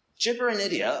gibbering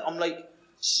idiot. I'm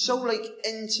so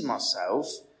into myself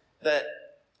that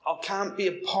I can't be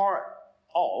a part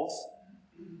of.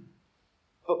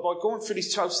 But by going through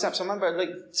these 12 steps, I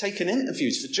remember taking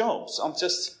interviews for jobs. I'm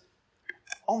just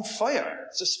on fire.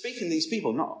 Just speaking to these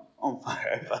people, not on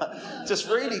fire, but just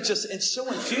really it's so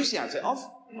enthusiastic.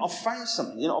 I've found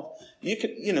something,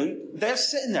 they're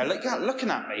sitting there like that, looking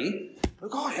at me,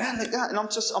 oh yeah, like that, and I'm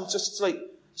just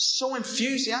so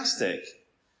enthusiastic.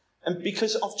 And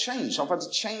because I've changed, I've had a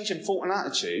change in thought and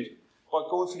attitude by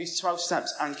going through these 12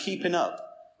 steps and keeping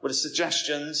up with the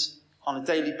suggestions on a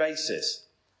daily basis.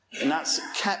 And that's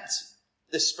kept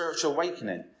this spiritual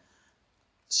awakening.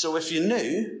 So if you're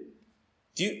new,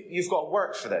 you've got to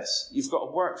work for this. You've got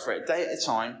to work for it day at a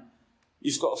time.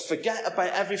 You've got to forget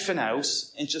about everything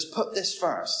else and just put this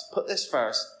first. Put this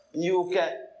first, and you will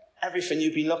get everything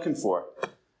you've been looking for.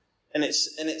 And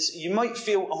it's you might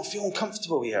feel, I feel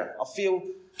uncomfortable here. I feel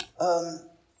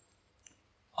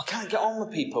I can't get on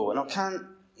with people, and I can't,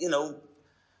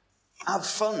 have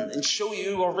fun and show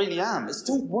you who I really am.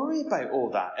 Don't worry about all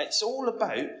that. It's all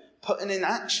about putting in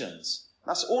actions.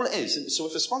 That's all it is. And so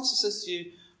if a sponsor says to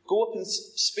you, go up and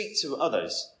speak to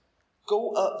others,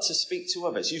 go up to speak to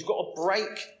others. You've got to break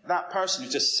that person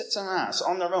who just sits on an ass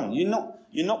on their own. You're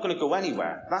not going to go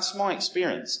anywhere. That's my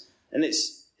experience. And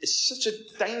it's such a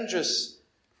dangerous,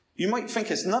 you might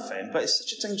think it's nothing, but it's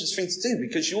such a dangerous thing to do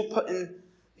because you're putting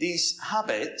these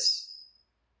habits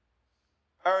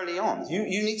early on.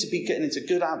 You need to be getting into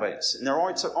good habits, and they're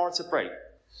hard to break.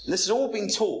 And this has all been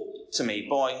taught to me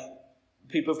by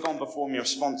people who've gone before me or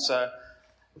sponsor,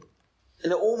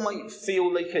 and it all might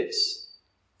feel like it's,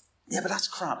 yeah, but that's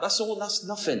crap. That's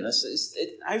nothing.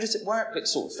 How does it work? That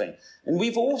sort of thing. And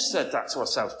we've all said that to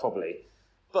ourselves probably.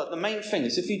 But the main thing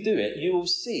is, if you do it, you will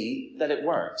see that it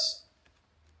works.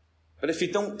 But if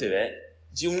you don't do it,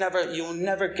 you'll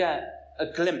never get a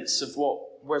glimpse of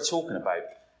what we're talking about.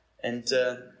 And,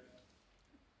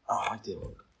 I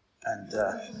do. And,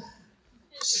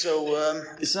 so,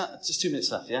 is that just 2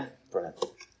 minutes left, yeah? Brilliant.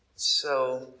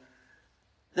 So,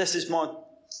 this is my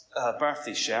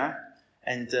birthday share,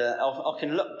 and I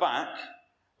can look back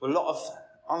with a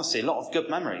lot of good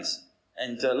memories.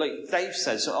 And like Dave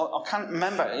says, I can't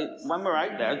remember when we're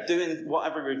out there doing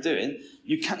whatever we're doing.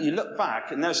 You look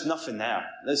back and there's nothing there.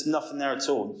 There's nothing there at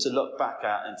all to look back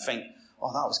at and think,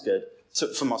 oh, that was good.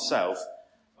 For myself.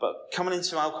 But coming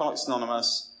into Alcoholics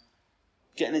Anonymous,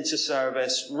 getting into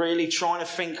service, really trying to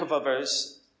think of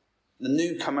others, the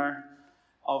newcomer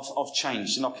of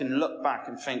change. And I can look back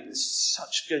and think,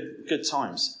 such good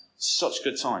times. Such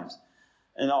good times.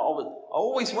 And I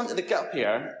always wanted to get up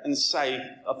here and say,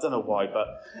 I don't know why, but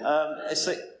it's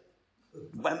like,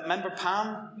 remember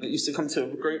Pam that used to come to a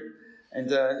group?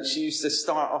 And she used to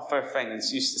start off her thing and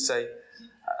she used to say,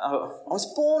 I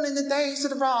was born in the days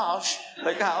of the Raj.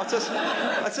 Like that.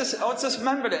 I just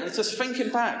remembered it and just thinking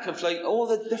back of like all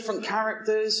the different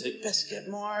characters, like Biscuit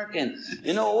Mark and,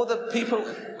 all the people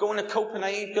going to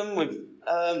Copenhagen with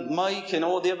Mike and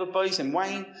all the other boys and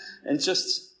Wayne and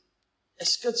just,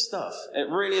 it's good stuff. It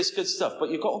really is good stuff. But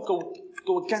you've got to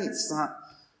go against that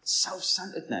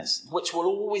self-centeredness, which will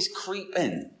always creep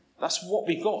in. That's what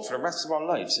we've got for the rest of our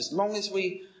lives. As long as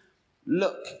we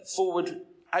look forward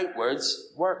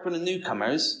outwards, work with the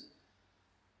newcomers,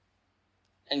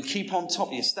 and keep on top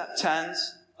of your step 10s,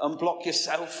 unblock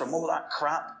yourself from all that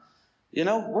crap,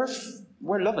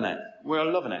 we're loving it. We're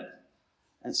loving it.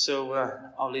 And so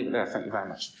I'll leave it there. Thank you very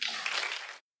much.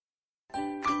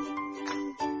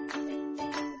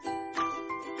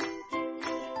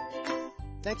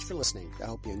 Thanks for listening. I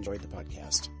hope you enjoyed the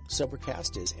podcast.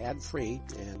 Sobercast is ad-free,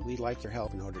 and we'd like your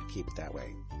help in order to keep it that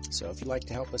way. So if you'd like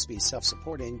to help us be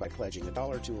self-supporting by pledging $1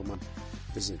 or $2 a month,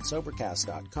 visit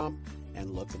Sobercast.com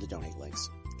and look for the donate links.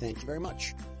 Thank you very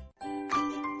much.